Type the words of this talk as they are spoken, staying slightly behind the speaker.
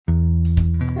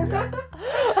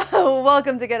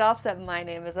Welcome to Get Offset. My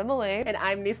name is Emily. And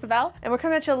I'm Nisabel. And we're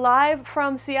coming at you live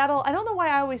from Seattle. I don't know why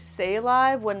I always say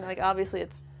live when, like, obviously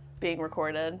it's being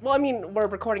recorded. Well, I mean, we're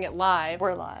recording it live.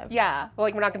 We're live. Yeah. Well,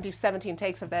 like, we're not going to do 17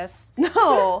 takes of this.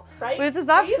 No. Right? This is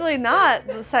absolutely not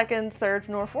the second, third,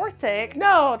 nor fourth take.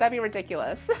 No, that'd be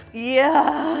ridiculous.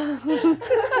 Yeah.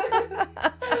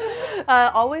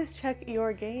 Always check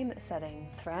your gain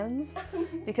settings, friends,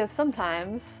 because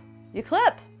sometimes you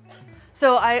clip.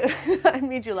 So I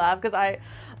made you laugh because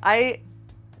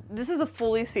this is a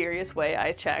fully serious way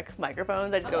I check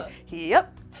microphones. I just go,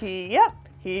 yep,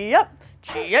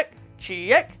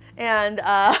 check. And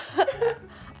I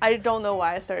don't know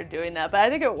why I started doing that, but I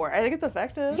think it worked. I think it's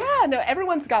effective. Yeah, no,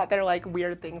 everyone's got their, like,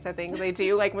 weird things, I think, they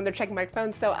do, like, when they're checking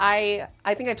microphones. So I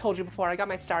think I told you before, I got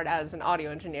my start as an audio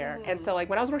engineer. And so, like,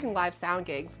 when I was working live sound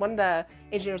gigs, one of the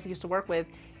engineers I used to work with,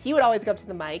 he would always go up to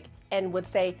the mic and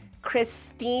would say,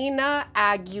 Christina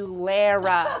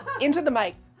Aguilera, into the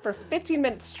mic for 15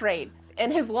 minutes straight.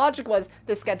 And his logic was,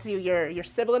 this gets you your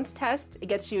sibilance test, it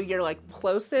gets you your, like,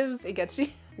 plosives, it gets you...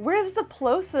 Where's the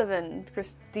plosive in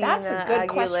Christina That's a good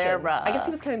Aguilera? question. I guess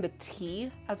he was counting the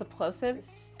T as a plosive.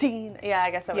 Yeah,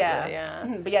 I guess that would do it, yeah.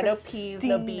 Mm-hmm. But yeah, no P's,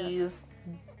 no B's.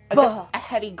 A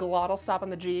heavy glottal stop on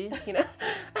the G, you know?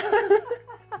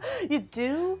 You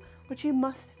do what you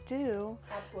must do.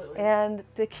 Absolutely. And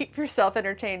to keep yourself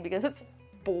entertained because it's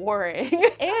boring.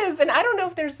 It is, and I don't know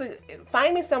if there's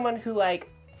find me someone who, like,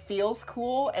 feels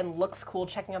cool and looks cool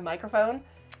checking a microphone,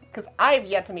 because I've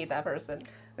yet to meet that person.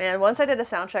 Man, once I did a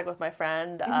sound check with my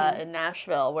friend in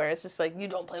Nashville where it's just like, you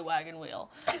don't play Wagon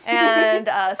Wheel. And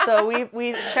so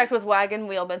we checked with Wagon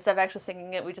Wheel, but instead of actually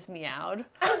singing it, we just meowed.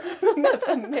 That's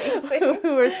amazing.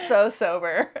 We were so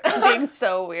sober and being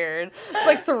so weird. It's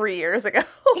like 3 years ago.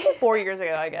 4 years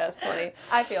ago, I guess.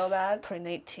 I feel bad.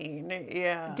 2019,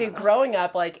 yeah. Dude, growing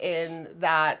up, like, in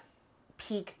that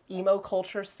peak emo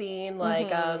culture scene,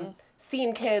 like,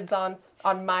 seeing kids on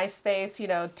MySpace, you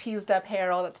know, teased up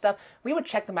hair, all that stuff, we would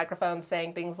check the microphones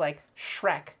saying things like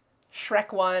Shrek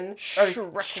 1, or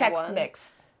Chex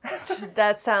Mix.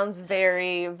 That sounds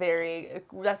very, very,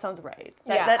 that sounds right.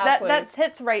 Absolutely. That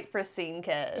hits right for scene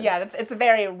kids. Yeah, it's a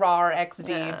very raw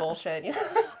XD bullshit. You know?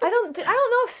 I don't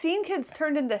know if scene kids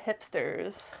turned into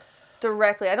hipsters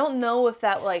directly. I don't know if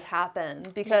that, like,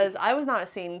 happened, because I was not a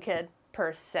scene kid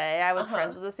per se. I was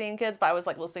friends with the scene kids, but I was,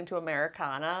 like, listening to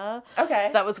Americana. Okay.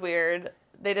 So that was weird.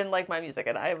 They didn't like my music,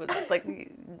 and I was like,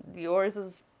 yours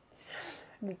is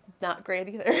not great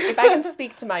either. If I can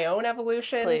speak to my own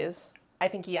evolution, please. I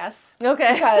think yes.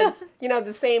 Okay. Because, you know,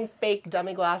 the same fake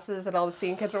dummy glasses that all the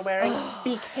scene kids were wearing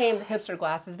became hipster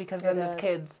glasses, because then those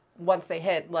kids, once they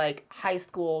hit, like, high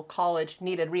school, college,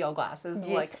 needed real glasses.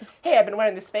 Yeah. Like, hey, I've been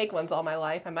wearing these fake ones all my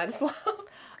life. I might as well.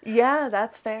 Yeah,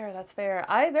 that's fair. That's fair.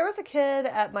 There was a kid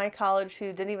at my college who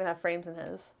didn't even have frames in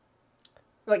his.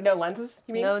 Like, no lenses,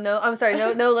 you mean? No, I'm sorry,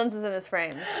 no lenses in his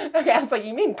frames. Okay, I was like,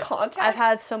 you mean contacts? I've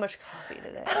had so much coffee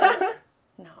today.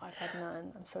 No, I've had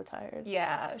none. I'm so tired.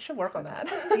 Yeah, I should work on that.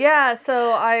 Yeah,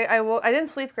 so I didn't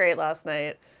sleep great last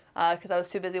night because I was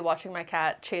too busy watching my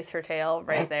cat chase her tail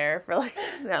right there for, like,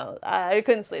 no, I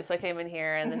couldn't sleep, so I came in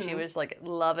here, and then she was, like,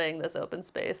 loving this open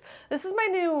space. This is my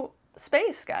new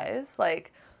space, guys.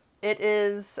 Like, it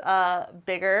is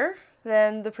bigger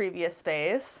than the previous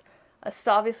space. I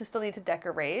obviously still need to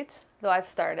decorate, though I've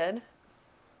started.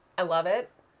 I love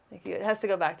it. Thank you. It has to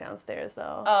go back downstairs,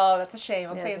 though. Oh, that's a shame.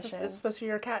 I'll say, is this supposed to be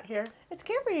your cat here? It's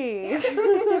Carrie.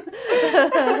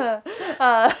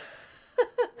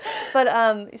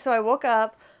 But so I woke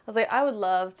up. I was like, I would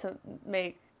love to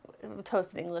make a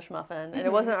toasted English muffin, and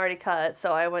it wasn't already cut,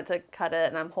 so I went to cut it,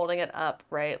 and I'm holding it up,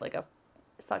 right, like a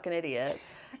fucking idiot.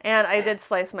 And I did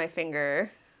slice my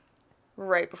finger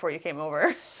right before you came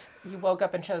over. You woke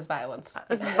up and chose violence.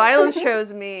 Violence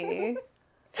chose me.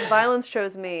 Violence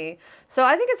chose me. So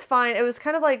I think it's fine. It was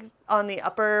kind of like on the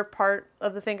upper part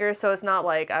of the finger, so it's not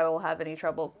like I will have any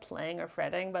trouble playing or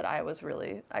fretting, but I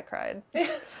cried.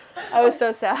 I was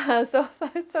so sad. I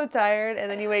was so tired. And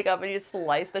then you wake up and you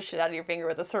slice the shit out of your finger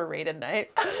with a serrated knife.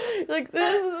 You're like,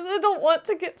 I don't want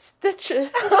to get stitches.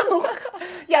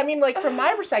 Yeah, I mean, like, from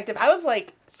my perspective, I was,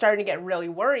 like, starting to get really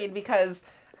worried because...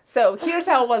 So here's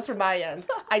how it was from my end.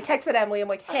 I texted Emily. I'm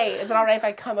like, hey, is it all right if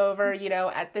I come over, you know,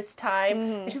 at this time?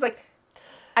 And she's like,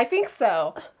 I think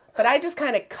so. But I just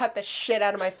kind of cut the shit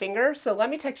out of my finger. So let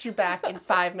me text you back in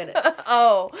 5 minutes.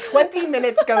 20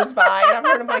 minutes goes by. And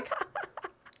I'm like,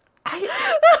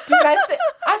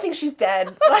 I think she's dead.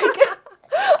 Like,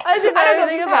 I didn't know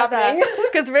anything about that.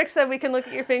 Because Rick said we can look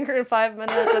at your finger in 5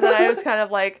 minutes. And then I was kind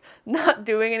of like not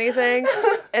doing anything.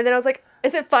 And then I was like,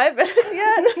 is it 5 minutes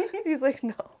yet? He's like,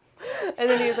 no. And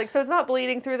then he was like, so it's not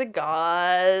bleeding through the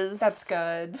gauze. That's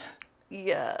good.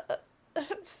 Yeah.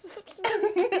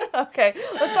 Okay,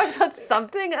 let's talk about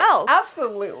something else.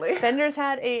 Absolutely. Fender's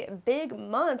had a big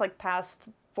month, like past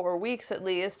 4 weeks at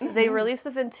least. They released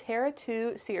the Ventera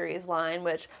 2 series line,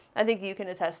 which I think you can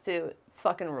attest to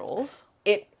fucking rules.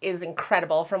 It is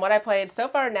incredible. From what I played so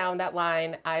far now in that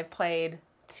line, I've played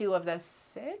 2 of the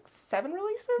 7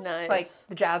 releases. Nice. Like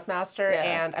the Jazzmaster,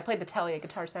 and I played the Telia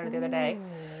Guitar Center the other day.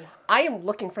 I am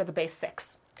looking for the bass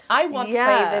 6. I want to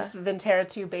play this Ventera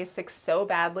 2 bass 6 so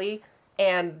badly,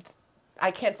 and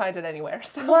I can't find it anywhere.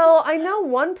 So. Well, I know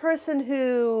one person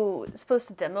who is supposed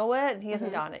to demo it, and he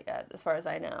hasn't gotten it yet, as far as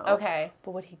I know. Okay.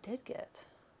 But what he did get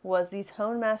was the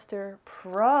Tone Master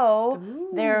Pro,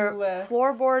 their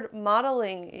floorboard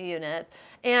modeling unit.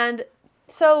 And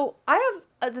so I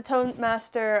have the Tone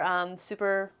Master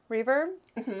Super Reverb,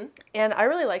 and I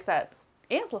really like that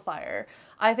amplifier.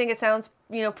 I think it sounds,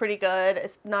 pretty good.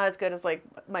 It's not as good as like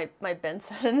my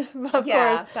Benson, of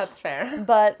course. That's fair.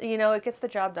 But it gets the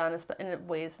job done, and it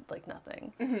weighs like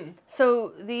nothing.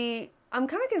 So I'm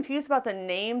kind of confused about the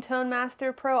name Tone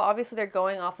Master Pro. Obviously, they're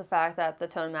going off the fact that the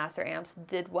Tone Master amps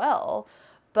did well,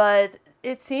 but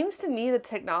it seems to me the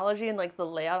technology and like the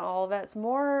layout and all of that, it's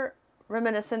more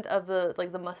reminiscent of the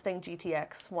Mustang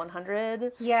GTX 100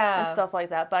 and stuff like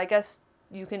that. But I guess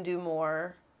you can do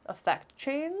more effect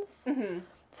chains.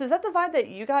 So is that the vibe that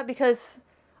you got? Because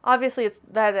obviously it's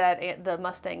that the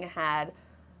Mustang had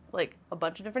like a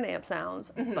bunch of different amp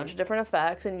sounds, a bunch of different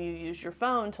effects, and you used your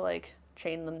phone to like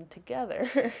chain them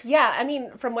together. Yeah, I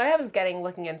mean, from what I was getting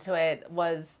looking into it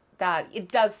was that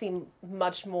it does seem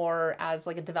much more as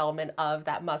like a development of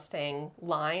that Mustang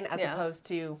line as opposed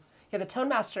to the Tone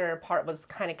Master part was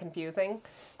kind of confusing.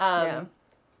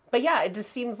 But yeah, it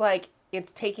just seems like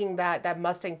it's taking that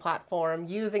Mustang platform,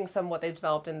 using some what they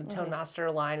developed in the Tone Master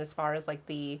line as far as like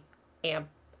the amp,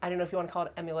 I don't know if you want to call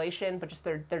it emulation, but just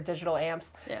their digital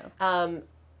amps. Yeah.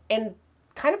 And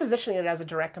kind of positioning it as a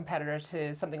direct competitor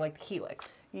to something like the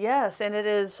Helix. Yes, and it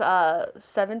is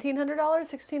 $1,700,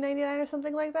 $1,699 or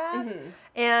something like that.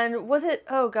 And was it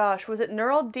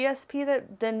Neural DSP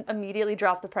that then immediately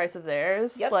dropped the price of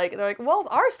theirs? Yep. Like, they're like, well,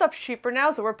 our stuff's cheaper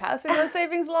now, so we're passing those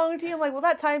savings along to you. I'm like, well,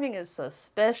 that timing is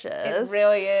suspicious. It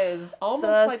really is.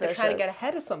 Almost like they're trying to get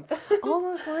ahead of something.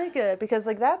 Almost like it, because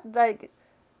like that, like,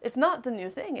 it's not the new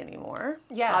thing anymore.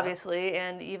 Yeah. Obviously,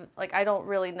 and even, like, I don't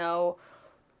really know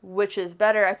which is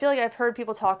better. I feel like I've heard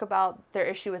people talk about their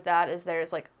issue with that is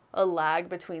there's like a lag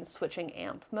between switching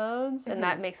amp modes, and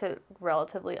that makes it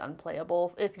relatively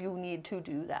unplayable if you need to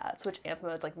do that. Switch amp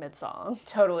modes like mid-song.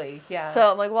 Totally, yeah.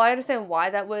 So I'm like, well, I understand why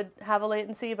that would have a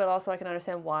latency, but also I can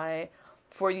understand why,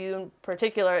 for you in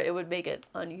particular, it would make it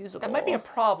unusable. That might be a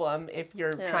problem if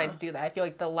you're trying to do that. I feel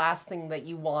like the last thing that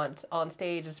you want on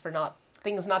stage is for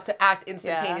things not to act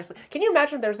instantaneously. Yeah. Can you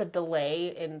imagine if there's a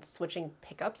delay in switching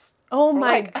pickups? Oh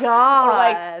my God. Or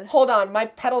like, hold on, my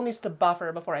pedal needs to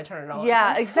buffer before I turn it on.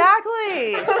 Yeah,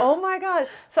 exactly. Oh my God.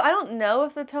 So I don't know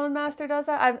if the Tone Master does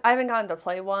that. I haven't gotten to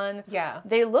play one. Yeah.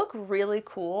 They look really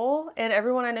cool, and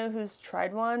everyone I know who's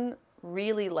tried one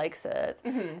really likes it.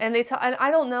 And and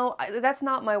I don't know, that's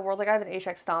not my world. Like, I have an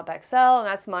HX Stomp XL, and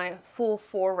that's my full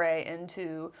foray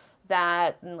into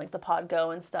that and like the Pod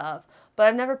Go and stuff. But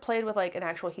I've never played with like an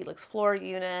actual Helix floor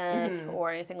unit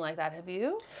or anything like that. Have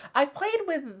you? I've played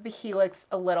with the Helix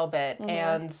a little bit,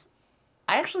 and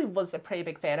I actually was a pretty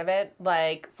big fan of it.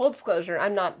 Like, full disclosure,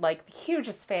 I'm not like the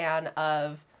hugest fan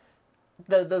of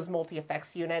those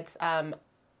multi-effects units.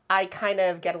 I kind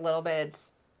of get a little bit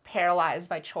paralyzed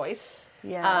by choice.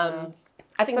 Yeah.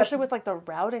 I think especially with like the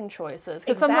routing choices,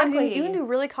 because sometimes you can do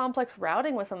really complex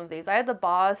routing with some of these. I had the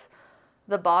Boss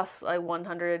like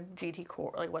 100 GT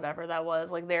Core, like whatever that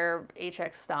was, like their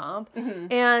HX Stomp,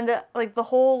 and like the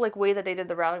whole like way that they did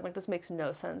the routing, like this makes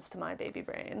no sense to my baby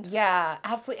brain. Yeah,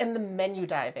 absolutely. And the menu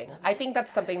diving, I think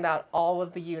that's something that all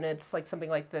of the units, like something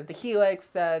like the Helix,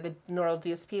 the Neural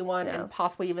DSP one, and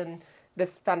possibly even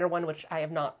this Fender one, which I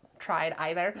have not tried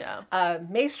either,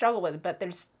 may struggle with. But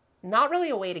there's not really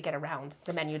a way to get around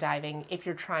the menu diving if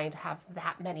you're trying to have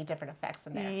that many different effects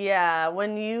in there. Yeah,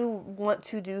 when you want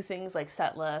to do things like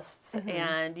set lists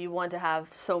and you want to have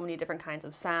so many different kinds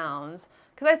of sounds,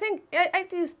 because I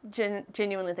do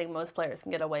genuinely think most players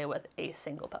can get away with a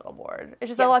single pedal board. It's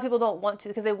just a lot of people don't want to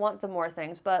because they want the more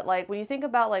things. But like when you think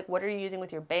about like what are you using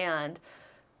with your band,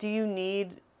 do you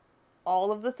need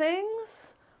all of the things?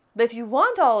 But if you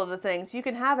want all of the things, you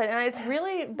can have it. And it's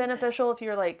really beneficial if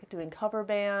you're like doing cover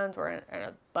bands or in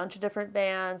a bunch of different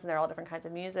bands and they're all different kinds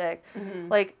of music.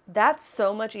 Like, that's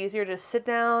so much easier to sit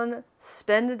down,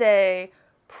 spend a day,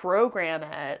 program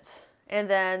it, and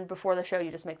then before the show,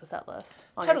 you just make the set list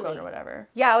on your phone or whatever.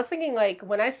 Yeah, I was thinking, like,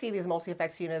 when I see these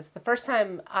multi-effects units, the first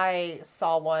time I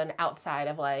saw one outside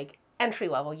of, like,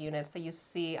 entry-level units that you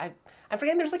see, I'm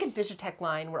forgetting, there's, like, a Digitech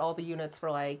line where all the units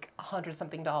were, like,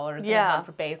 $100-something. Yeah. One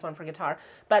for bass, one for guitar.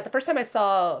 But the first time I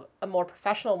saw a more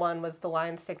professional one was the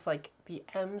Line 6, like, the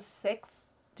M6.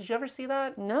 Did you ever see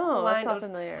that? No, that's not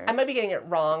familiar. I might be getting it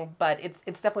wrong, but it's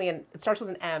definitely it starts with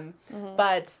an M.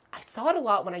 But I saw it a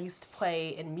lot when I used to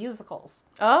play in musicals.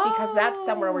 Oh. Because that's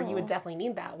somewhere where you would definitely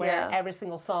need that, where every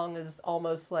single song is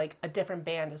almost like a different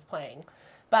band is playing.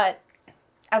 But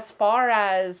as far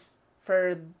as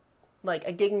for like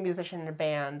a gigging musician in a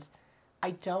band,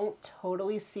 I don't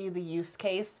totally see the use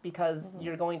case because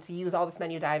you're going to use all this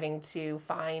menu diving to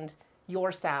find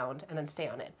your sound and then stay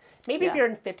on it. Maybe if you're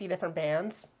in 50 different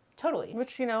bands, totally.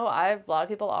 Which, you know, a lot of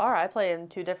people are. I play in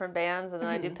 2 different bands, and then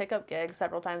I do pickup gigs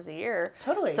several times a year.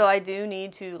 Totally. So I do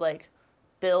need to, like,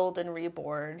 build and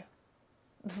rebuild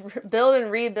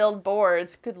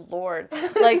boards. Good Lord.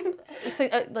 Like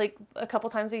a couple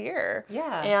times a year.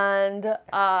 Yeah. And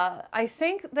I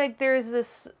think, like, there's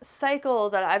this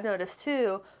cycle that I've noticed,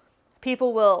 too.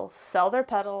 People will sell their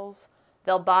pedals,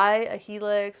 they'll buy a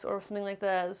Helix or something like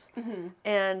this,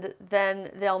 and then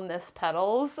they'll miss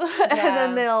pedals. And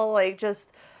then they'll, like,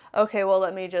 just, okay, well,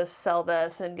 let me just sell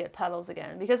this and get pedals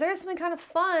again. Because there's something kind of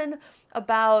fun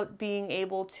about being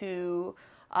able to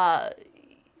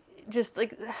just,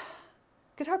 like,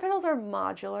 guitar pedals are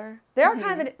modular. They are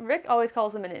kind of, Rick always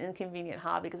calls them an inconvenient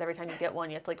hobby because every time you get one,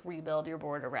 you have to, like, rebuild your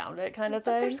board around it kind of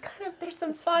thing. There's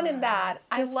some fun in that.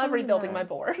 I love rebuilding my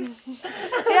board.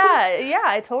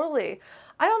 yeah, totally.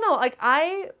 I don't know, like,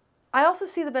 I also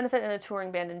see the benefit in a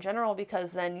touring band in general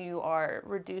because then you are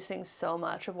reducing so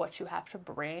much of what you have to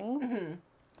bring.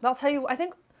 But I'll tell you, I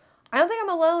don't think I'm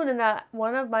alone in that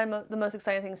one of the most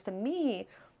exciting things to me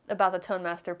about the Tone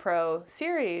Master Pro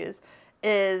series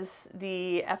is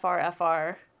the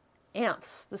FR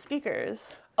amps, the speakers.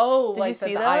 Oh, Did like you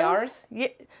see the those? IRs? Yeah,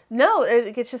 no,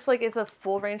 it's just like it's a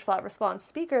full range flat response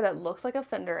speaker that looks like a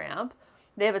Fender amp.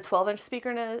 They have a 12-inch speaker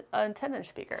and a 10-inch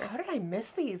speaker. How did I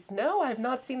miss these? No, I've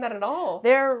not seen that at all.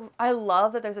 I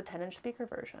love that there's a 10-inch speaker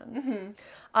version.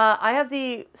 I have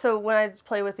so when I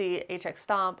play with the HX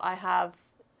Stomp, I have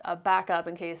a backup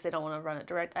in case they don't want to run it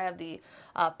direct. I have the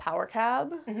power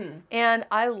cab, and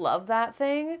I love that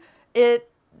thing. It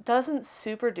doesn't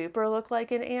super duper look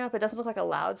like an amp. It doesn't look like a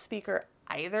loudspeaker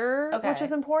either, which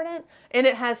is important. And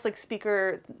it has like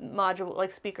speaker module,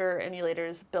 like speaker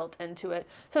emulators built into it.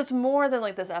 So it's more than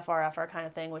like this FR kind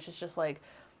of thing, which is just like,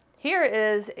 here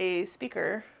is a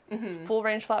speaker, full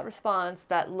range flat response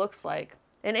that looks like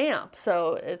an amp.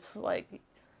 So it's like,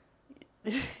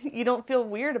 you don't feel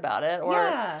weird about it. Or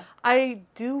I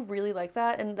do really like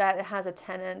that, and that it has a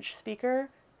 10-inch speaker.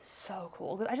 So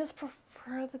cool. 'Cause I just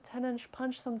prefer the 10-inch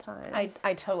punch sometimes.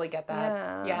 I totally get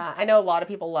that. Yeah. I know a lot of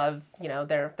people love, you know,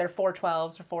 their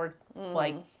 412s or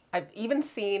like, I've even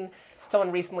seen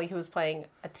someone recently who was playing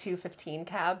a 215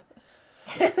 cab.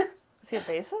 Is he a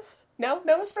bassist? No,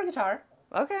 it was for guitar.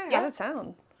 Okay, how did it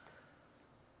sound?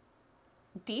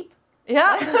 Deep.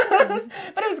 Yeah.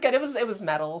 But it was good. It was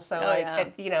metal, so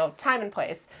you know, time and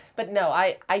place. But no,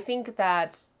 I think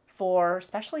that for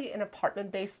especially an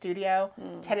apartment-based studio,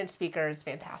 10-inch speaker is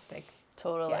fantastic.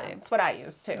 Totally. Yeah, it's what I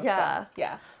use too. Yeah. So,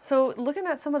 yeah. So looking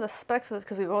at some of the specs,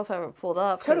 because we both have it pulled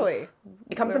up. Totally.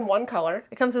 It comes in one color.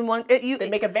 It comes in one. They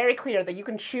make it very clear that you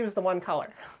can choose the one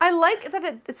color. I like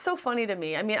that it's so funny to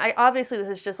me. I mean, obviously this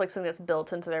is just like something that's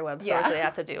built into their website, so they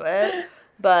have to do it.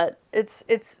 But it's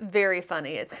very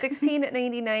funny. It's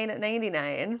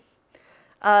 $16.99.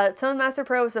 Tone Master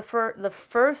Pro is the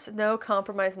first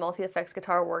no-compromise multi-effects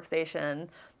guitar workstation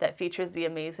that features the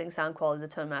amazing sound quality the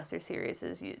Tone Master series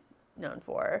is known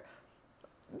for.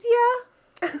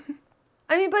 Yeah.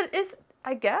 I mean, but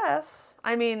I guess.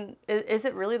 I mean, is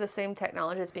it really the same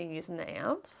technology that's being used in the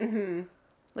amps? Mm-hmm.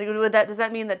 Like, does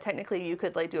that mean that technically you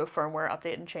could, like, do a firmware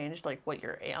update and change, like, what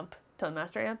your Tone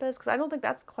Master amp is? Because I don't think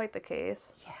that's quite the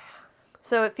case. Yeah.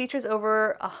 So it features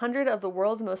over 100 of the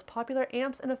world's most popular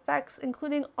amps and effects,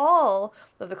 including all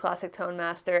of the classic Tone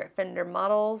Master Fender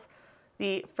models,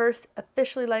 the first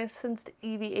officially licensed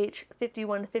EVH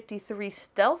 5153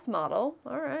 Stealth model.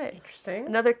 All right. Interesting.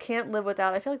 Another Can't Live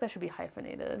Without. I feel like that should be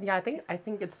hyphenated. Yeah, I think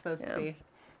it's supposed to be.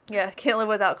 Yeah, Can't Live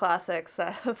Without classics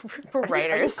for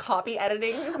writers. Are you copy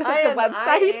editing the website?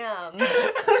 I am.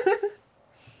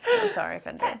 I'm sorry,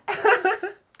 Fender.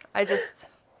 I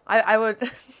would.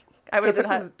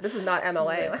 This is not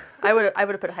MLA. I would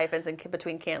have put hyphens in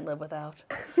between Can't Live Without.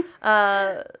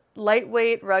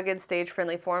 Lightweight, rugged,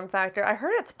 stage-friendly form factor. I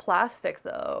heard it's plastic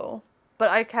though. but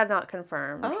I cannot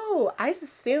confirm. Oh, I just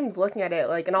assumed looking at it,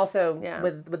 like, and also Yeah.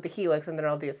 with the Helix and the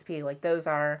Neural DSP, like, those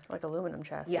are... Like aluminum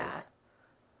chassis. Yeah.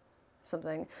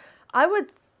 Something. I would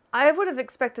have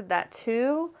expected that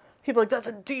too. People are like, that's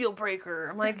a deal breaker.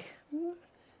 I'm like,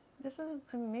 this is,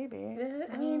 I mean, maybe.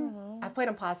 I mean, I've played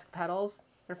on plastic pedals.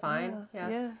 They're fine.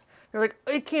 Yeah. They're like,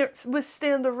 it can't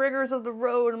withstand the rigors of the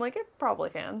road. I'm like, it probably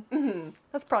can. Mm-hmm.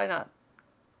 That's probably not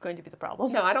going to be the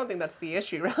problem. No, I don't think that's the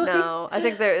issue, really. No, I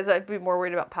think I'd be more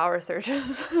worried about power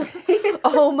surges.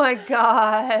 Oh my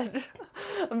God.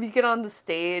 You get on the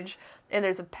stage and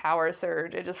there's a power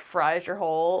surge. It just fries your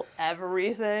whole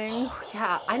everything. Oh,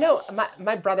 yeah, I know.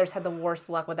 My brother's had the worst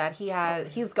luck with that.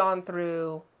 He's gone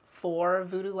through 4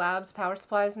 Voodoo Labs power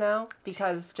supplies now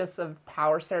because just of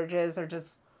power surges or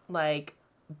just like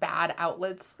bad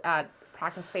outlets at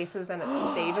practice spaces and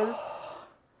at stages.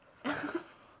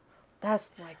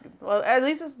 That's like, well, at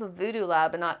least it's the Voodoo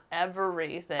Lab and not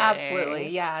everything. Absolutely,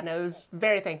 yeah. No, it was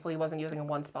very thankful he wasn't using in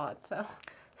one spot. So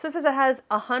it says it has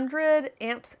 100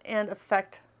 amps and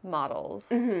effect models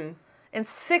and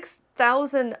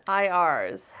 6,000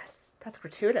 IRs. that's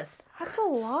gratuitous. That's a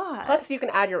lot. Plus, you can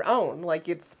add your own. Like,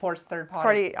 it supports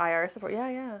third-party IR support.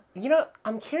 Yeah. You know,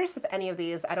 I'm curious if any of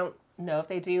these, I don't know if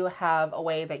they do have a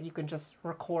way that you can just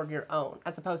record your own,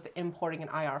 as opposed to importing an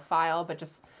IR file, but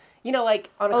just, you know,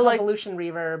 like on a convolution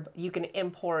reverb, you can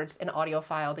import an audio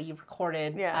file that you've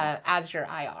recorded as your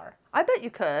IR. I bet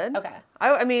you could. Okay.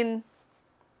 I mean,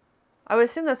 I would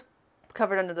assume that's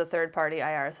covered under the third-party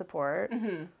IR support,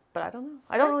 but I don't know.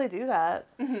 I don't really do that.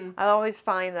 I always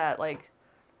find that, like,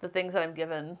 the things that I'm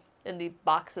given in the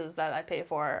boxes that I pay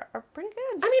for are pretty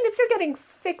good. I mean, if you're getting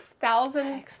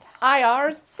 6,000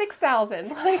 IRs, 6,000.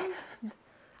 Like,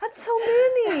 that's so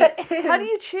many. How do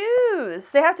you choose?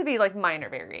 They have to be, like, minor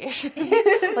variations.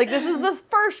 Like, this is the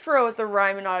first row at the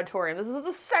Ryman Auditorium. This is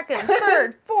the second,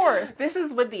 third, fourth. This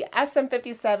is with the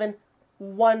SM57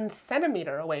 1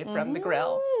 centimeter away from the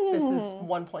grill. This is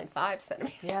 1.5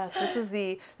 centimeters. Yes,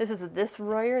 this is this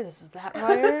Royer, this is that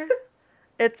Royer.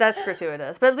 That's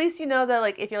gratuitous. But at least you know that,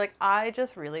 like, if you're like, I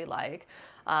just really like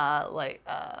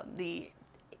the,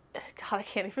 God, I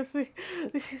can't even think,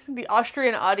 the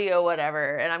Austrian audio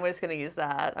whatever, and I'm just going to use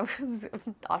that.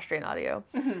 Austrian audio.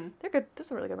 They're good.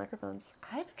 Those are really good microphones.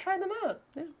 I haven't tried them out.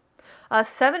 Yeah.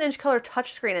 7-inch color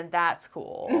touchscreen, and that's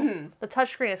cool. The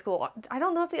touchscreen is cool. I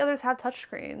don't know if the others have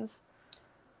touchscreens.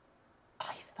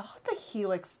 I thought the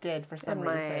Helix did for some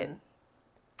reason.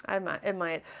 It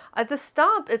might. At the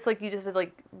Stomp, it's like you just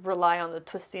like rely on the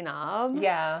twisty knobs.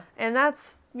 Yeah. And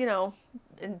that's, you know,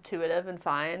 intuitive and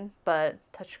fine, but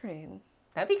touchscreen.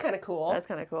 That'd be kind of cool. That's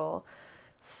kind of cool.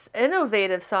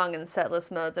 Innovative song and setlist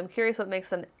modes. I'm curious what makes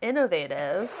them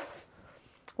innovative.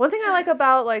 One thing I like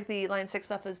about, like, the Line 6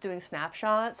 stuff is doing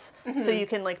snapshots, so you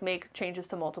can, like, make changes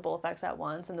to multiple effects at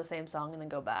once in the same song and then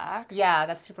go back. Yeah,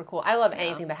 that's super cool. I love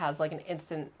anything that has, like, an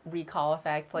instant recall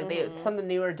effect. Like, some of the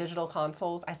newer digital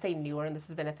consoles, I say newer, and this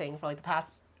has been a thing for, like, the past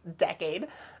decade,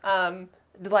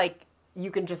 like, you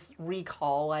can just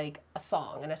recall, like, a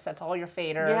song, and it sets all your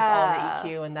faders, all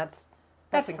your EQ, and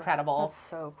that's incredible. That's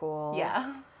so cool.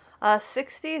 Yeah.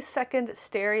 60-second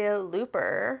stereo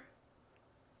looper.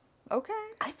 Okay.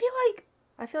 I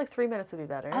feel like 3 minutes would be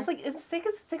better. I was like, it's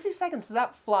 60 seconds. Does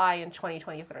that fly in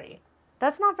 2023?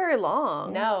 That's not very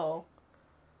long. No.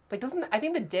 Like, I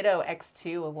think the Ditto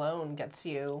X2 alone gets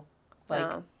you,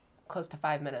 like, close to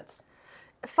 5 minutes.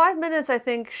 5 minutes, I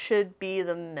think, should be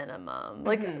the minimum.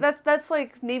 Like, that's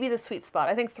like, maybe the sweet spot.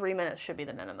 I think 3 minutes should be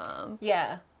the minimum.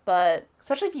 Yeah. But...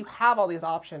 especially if you have all these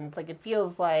options. Like, it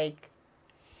feels like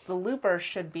the looper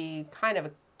should be kind of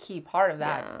a key part of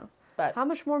that. Yeah. But how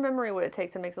much more memory would it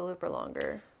take to make the looper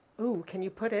longer? Ooh, can you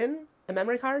put in a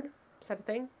memory card? Is that a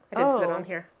thing? I didn't see it on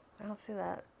here. I don't see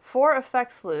that. 4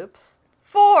 effects loops.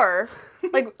 4!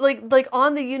 like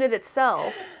on the unit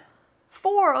itself.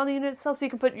 4 on the unit itself, so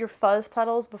you can put your fuzz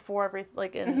pedals before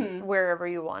in wherever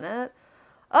you want it.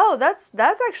 Oh, that's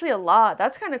actually a lot.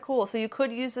 That's kind of cool. So you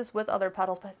could use this with other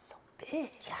pedals, but it's so big.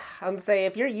 Yeah, I would say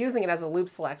if you're using it as a loop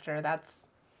selector, that's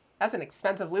an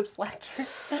expensive loop selector.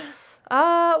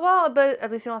 Well, but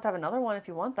at least you don't have to have another one if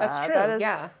you want that. That's true, That is,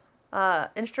 yeah.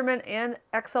 Instrument and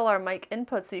XLR mic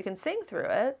input, so you can sing through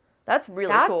it. That's really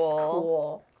cool. That's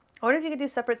cool. I wonder if you could do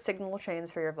separate signal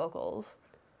chains for your vocals.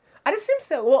 I'd assume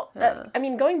so. Well, I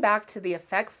mean, going back to the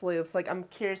effects loops, like, I'm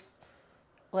curious,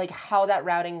 like, how that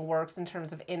routing works in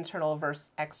terms of internal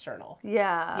versus external.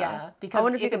 Yeah. Yeah, because I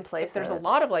wonder if you can place if there's a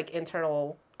lot of, like,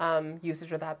 internal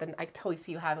usage of that, then I totally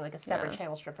see you having, like, a separate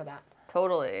channel strip for that.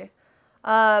 Totally.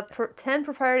 10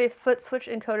 proprietary foot switch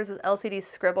encoders with LCD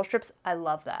scribble strips. I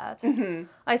love that.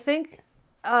 I think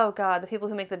oh god, the people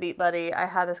who make the Beat Buddy. I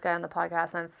had this guy on the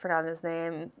podcast and I've forgotten his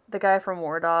name. The guy from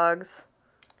War Dogs.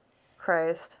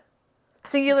 Christ.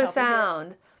 Singular Help me here.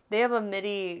 Sound. They have a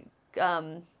MIDI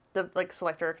the like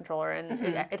selector controller, and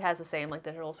it has the same like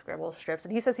digital scribble strips,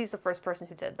 and he says he's the first person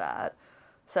who did that.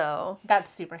 So That's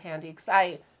super handy because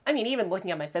I mean, even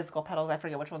looking at my physical pedals, I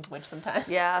forget which one's which sometimes.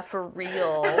 yeah, for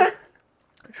real.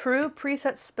 True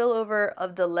preset spillover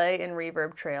of delay and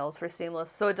reverb trails for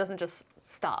seamless, so it doesn't just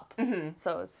stop.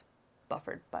 So it's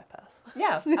buffered bypass.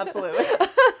 Yeah, absolutely.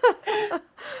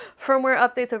 Firmware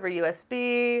updates over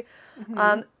USB,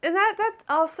 and that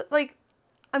also like,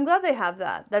 I'm glad they have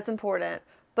that. That's important,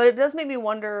 but it does make me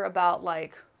wonder about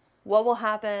like what will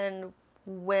happen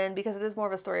when, because it is more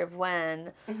of a story of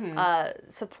when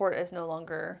support is no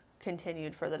longer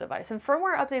continued for the device. And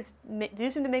firmware updates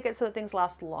do seem to make it so that things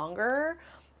last longer,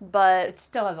 but It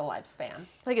still has a lifespan.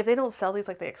 like if they don't sell these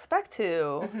like they expect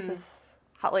to,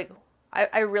 how, like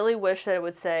I really wish that it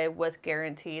would say with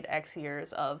guaranteed X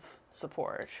years of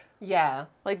support. Yeah.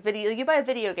 Like you buy a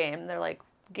video game, they're like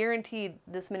guaranteed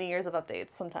this many years of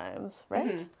updates sometimes,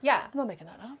 right? Yeah. I'm not making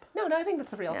that up. No, I think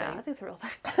that's a real Yeah, I thing. think it's a real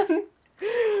thing.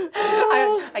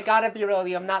 I gotta be real with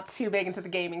you. I'm not too big into the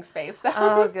gaming space. So.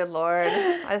 Oh, good lord.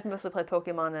 I just mostly play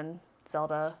Pokemon and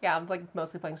Zelda. Yeah, I'm like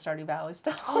mostly playing Stardew Valley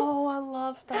stuff. Oh, I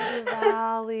love Stardew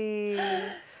Valley.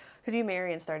 Who do you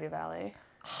marry in Stardew Valley?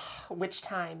 Which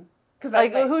time? Because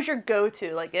Like, who's your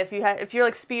go-to? Like, if you're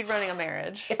like speed running a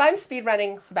marriage. if I'm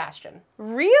speedrunning, Sebastian.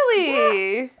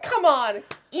 Really? Come on,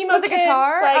 emo With a kid,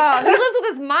 guitar? like, Oh, he lives with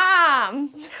his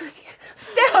mom.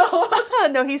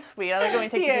 still. No, he's sweet. I like when he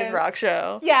takes He you to his is. rock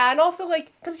show. Yeah, and also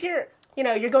like, because you're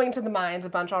going into the mines a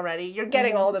bunch already. You're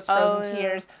getting all this frozen Oh, yeah.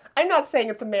 tears. I'm not saying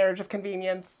it's a marriage of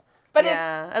convenience, but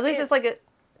Yeah, at least it's like a.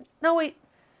 No, wait.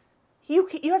 You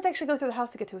have to actually go through the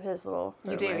house to get to his little.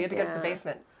 you do. You have to go to the Yeah.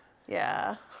 basement,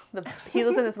 Yeah, he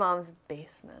lives in his mom's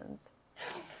basement.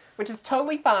 which is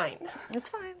totally fine. It's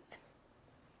fine.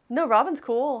 No, Robin's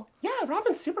cool. Yeah,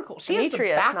 Robin's super cool. She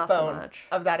Demetrius, is the not so backbone much.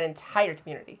 of that entire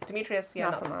community. Demetrius, yeah,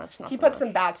 Not so much, not he so puts much.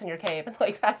 some bats in your cave, and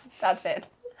like that's it.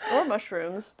 Or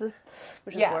mushrooms,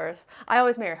 which is Yeah. worse. I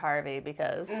always marry Harvey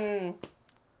because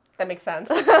That makes sense.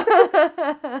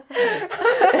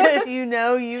 if you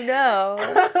know, you know.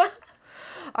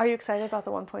 Are you excited about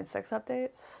the 1.6 updates?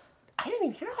 I didn't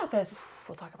even hear about this.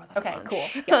 We'll talk about that. Okay, a bunch.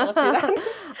 cool. Yeah, let's do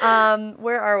that.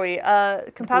 Where are we?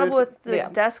 Compatible Bluetooth, with the yeah.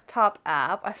 desktop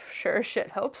app. I sure as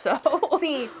shit hope so.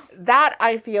 See, that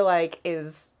I feel like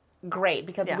is great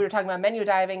because Yeah. we were talking about menu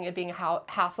diving, it being a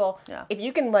hassle. Yeah. If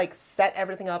you can like set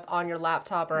everything up on your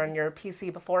laptop or on your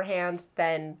PC beforehand,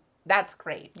 then that's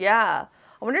great. Yeah.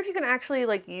 I wonder if you can actually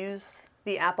like use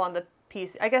the app on the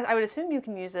PC. I guess I would assume you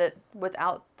can use it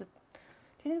without the.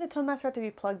 Do you think the Tone Master have to be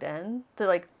plugged in to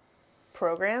like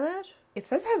program it? It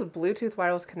says it has a Bluetooth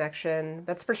wireless connection.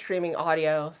 That's for streaming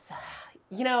audio. So,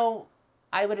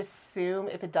 I would assume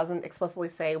if it doesn't explicitly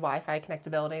say Wi-Fi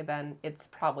connectability, then it's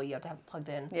probably you have to have it plugged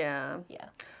in. Yeah. Yeah.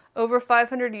 Over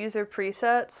 500 user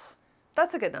presets.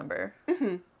 That's a good number.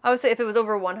 I would say if it was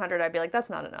over 100, I'd be like, that's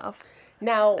not enough.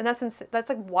 Now, And that's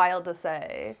like wild to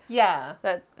say yeah.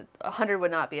 that 100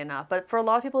 would not be enough. But for a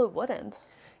lot of people, it wouldn't.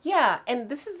 Yeah, and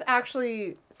this is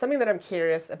actually something that I'm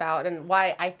curious about and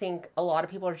why I think a lot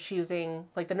of people are choosing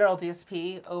like the Neural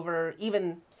DSP over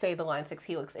even say the Line 6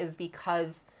 Helix is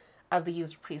because of the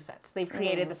user presets. They've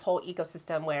created this whole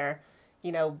ecosystem where,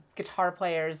 guitar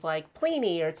players like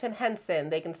Pliny or Tim Henson,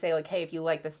 they can say like, hey, if you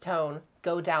like this tone,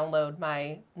 go download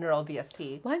my Neural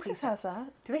DSP. Line 6 has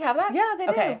that. Do they have that? Yeah, they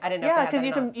do. Okay, I didn't know Yeah, if they had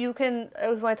because that or not. you can. It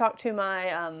was when I talked to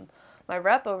my my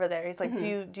rep over there. He's like, do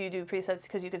you do presets?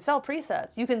 Because you can sell presets.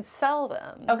 You can sell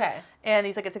them. Okay. And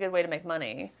he's like, it's a good way to make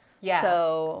money. Yeah.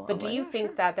 So. But I'm do like, you "Oh, think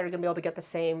sure." that they're going to be able to get the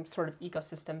same sort of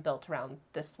ecosystem built around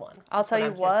this one? I'll That's tell you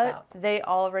I'm curious what, about. they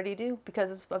already do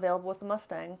because it's available with the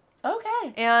Mustang.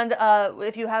 Okay. And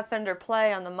if you have Fender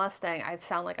Play on the Mustang, I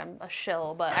sound like I'm a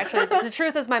shill, but actually the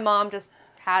truth is my mom just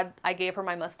I gave her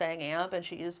my Mustang amp and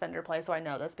she used Fender Play, so I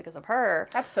know this because of her.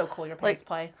 That's so cool. Your parents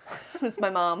play. It's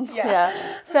my mom.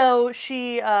 Yeah. So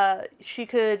she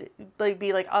could like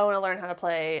be like, I want to learn how to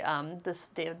play this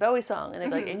David Bowie song, and they'd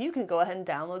be like, and you can go ahead and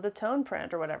download the tone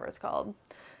print or whatever it's called.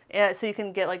 And so you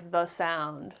can get like the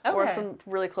sound or Okay. some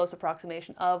really close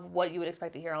approximation of what you would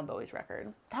expect to hear on Bowie's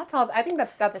record. That's awesome. I think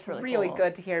that's really really cool.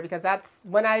 good to hear because that's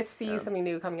when I see something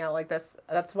new coming out like this.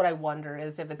 That's what I wonder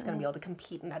is if it's going to be able to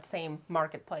compete in that same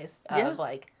marketplace of Yeah.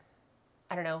 like,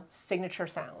 I don't know, signature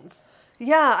sounds.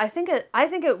 Yeah, I think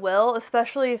it will,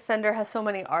 especially if Fender has so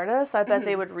many artists. I bet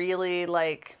they would really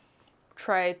like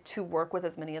try to work with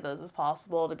as many of those as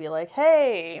possible to be like,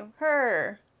 hey,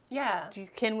 her, Yeah.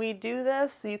 Can we do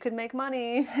this? You could make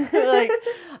money. Like,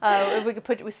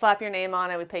 if we slap your name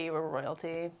on it, we pay you a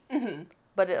royalty. Mm-hmm.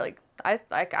 But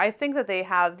I think that they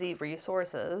have the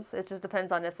resources. It just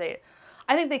depends on I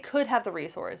think they could have the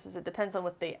resources. It depends on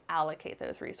what they allocate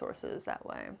those resources that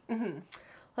way. Mm-hmm.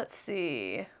 Let's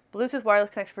see. Bluetooth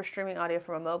wireless connection for streaming audio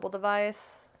from a mobile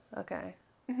device. Okay.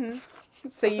 Mm-hmm.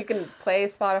 So you can play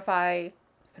Spotify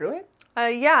through it?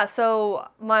 Yeah, so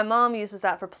my mom uses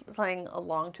that for playing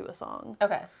along to a song.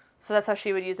 Okay. So that's how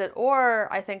she would use it.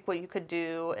 Or I think what you could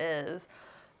do is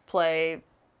play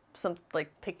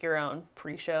pick your own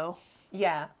pre-show.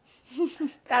 Yeah.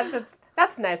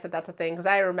 That's nice that's a thing, because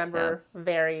I remember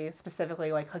very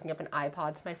specifically like hooking up an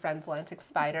iPod to my friend's Lentic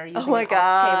Spider using Oh my an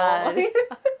God. aux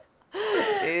cable.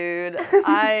 Dude,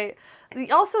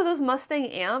 also those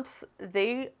Mustang amps,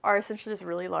 they are essentially just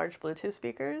really large Bluetooth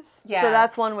speakers. Yeah. So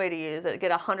that's one way to use it.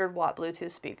 Get a 100-watt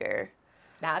Bluetooth speaker.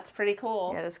 That's pretty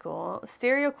cool. Yeah, that's cool.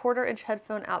 Stereo 1/4-inch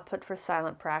headphone output for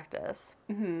silent practice.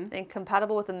 Mm-hmm. And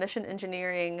compatible with the Mission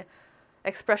Engineering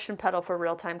expression pedal for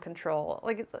real-time control.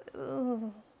 Like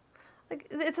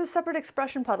it's a separate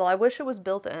expression pedal. I wish it was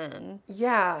built in.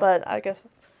 Yeah. But I guess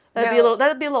that'd be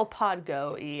a little pod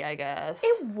go-y, I guess.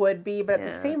 It would be, but at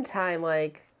the same time,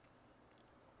 like,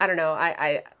 I don't know.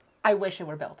 I wish it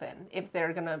were built in if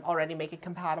they're gonna already make it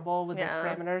compatible with these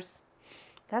parameters.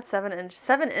 That's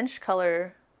 7-inch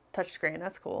color touchscreen.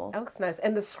 That's cool. That looks nice.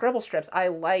 And the scribble strips, I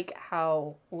like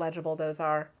how legible those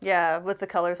are. Yeah, with the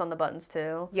colors on the buttons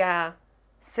too. Yeah.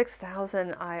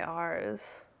 6,000 IRs.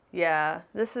 Yeah,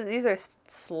 these are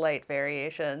slight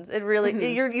variations. It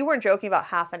really you weren't joking about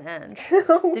half an inch.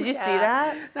 Did you see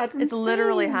that? That's insane. It's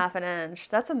literally half an inch.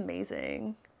 That's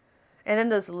amazing. And then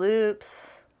those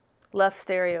loops, left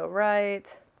stereo, right.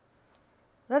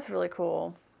 That's really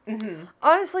cool. Mm-hmm.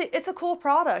 Honestly, it's a cool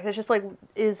product. It's just like,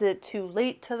 is it too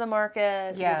late to the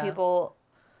market? Yeah. Do people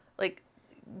like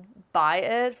buy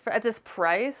it at this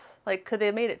price? Like, could they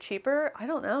have made it cheaper? I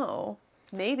don't know.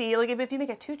 Maybe. Like, if you make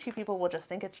it too cheap, people will just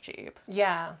think it's cheap.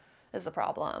 Yeah. Is the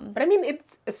problem. But I mean,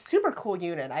 it's a super cool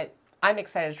unit. I'm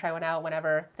excited to try one out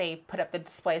whenever they put up the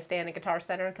display stand at Guitar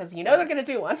Center, because you know they're going to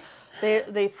do one.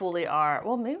 They fully are.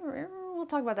 Well, maybe we'll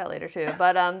talk about that later too.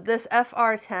 But this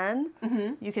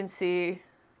FR10, you can see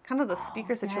kind of the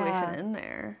speaker situation in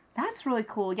there. That's really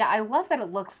cool. Yeah, I love that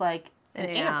it looks like an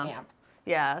amp.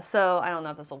 Yeah, so I don't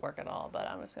know if this will work at all, but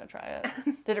I'm just going to try it.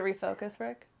 Did it refocus,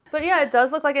 Rick? But yeah, it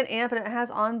does look like an amp, and it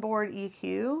has onboard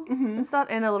EQ and stuff,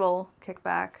 and a little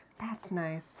kickback. That's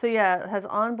nice. So yeah, it has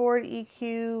onboard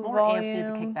EQ, More volume.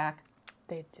 amps need the kickback.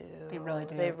 They do. They really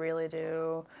do. They really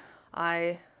do.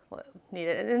 I need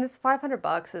it, and it's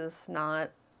 $500 is not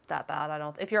that bad. I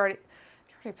don't. If you're already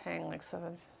paying like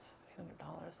 $700.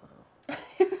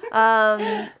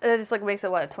 It just like makes it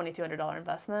a $2,200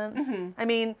 investment. Mm-hmm. I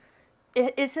mean,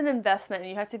 it's an investment, and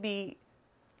you have to be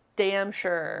damn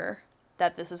sure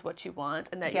that this is what you want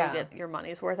and that you'll get your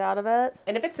money's worth out of it.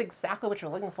 And if it's exactly what you're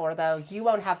looking for, though, you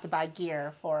won't have to buy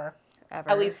gear for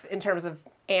at least in terms of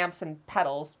amps and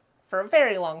pedals for a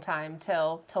very long time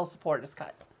till support is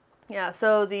cut. Yeah.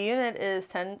 So the unit is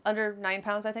under 9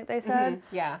 pounds, I think they said.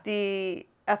 Mm-hmm. Yeah. The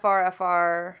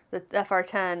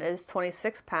FR10 is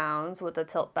 26 pounds with a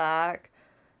tilt back,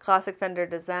 classic Fender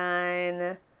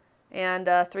design, and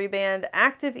 3-band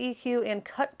active EQ and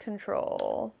cut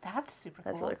control. That's super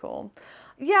cool. That's really cool.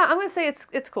 Yeah, I'm going to say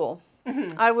it's cool.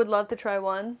 Mm-hmm. I would love to try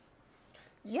one.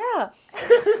 Yeah.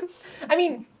 I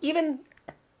mean, even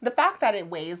the fact that it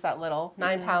weighs that little,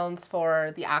 9 pounds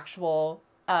for the actual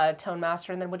Tone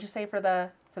Master, and then what'd you say for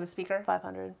the speaker?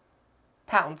 500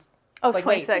 pounds. Oh, like,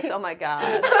 26. Oh my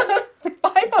God.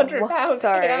 500 pounds.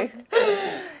 Sorry.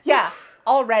 Yeah.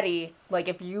 Already, like,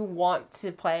 if you want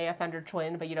to play a Fender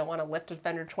Twin, but you don't want to lift a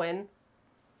Fender Twin,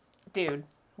 dude,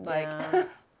 like... Yeah,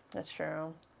 that's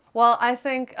true. Well, I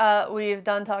think we've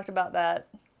talked about that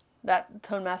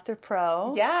Tone Master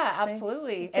Pro. Yeah,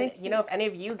 absolutely. And, you know, if any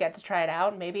of you get to try it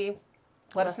out, maybe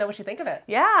let us know what you think of it.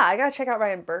 Yeah, I got to check out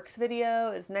Ryan Burke's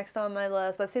video. It's next on my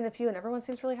list. But I've seen a few, and everyone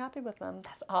seems really happy with them.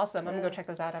 That's awesome. I'm going to go check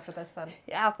those out after this, then.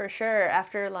 Yeah, for sure.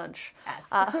 After lunch. Yes.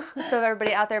 So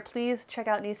everybody out there, please check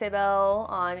out Nisei Bell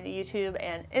on YouTube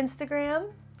and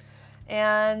Instagram.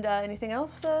 And anything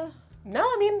else? No,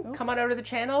 I mean, come on over to the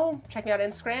channel, check me out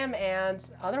on Instagram, and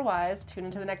otherwise, tune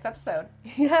into the next episode.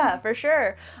 Yeah, for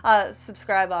sure.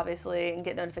 Subscribe, obviously, and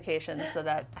get notifications so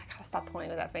that I gotta stop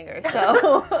pointing with that finger.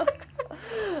 So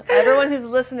everyone who's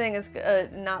listening is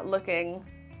not looking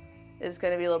is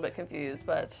going to be a little bit confused,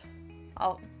 but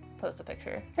I'll post a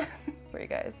picture. for you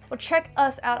guys. Well, check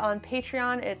us out on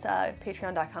Patreon. It's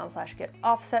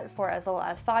patreon.com/getoffset. For as little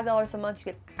as $5 a month, you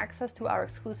get access to our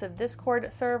exclusive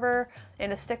Discord server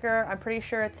and a sticker. I'm pretty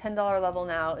sure a $10 level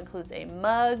now includes a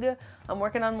mug. I'm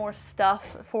working on more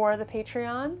stuff for the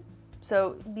Patreon,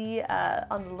 so be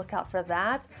on the lookout for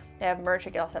that. They have merch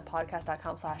at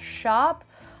getoffsetpodcast.com/shop.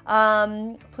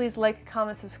 Please like,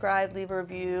 comment, subscribe, leave a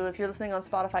review. If you're listening on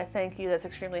Spotify, thank you. That's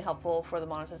extremely helpful for the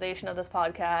monetization of this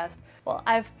podcast. Well,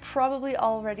 I've probably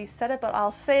already said it, but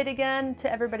I'll say it again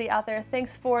to everybody out there.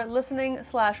 Thanks for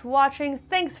listening/watching.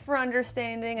 Thanks for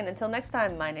understanding. And until next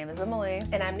time, my name is Emily.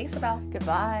 And I'm Nisabel.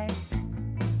 Goodbye.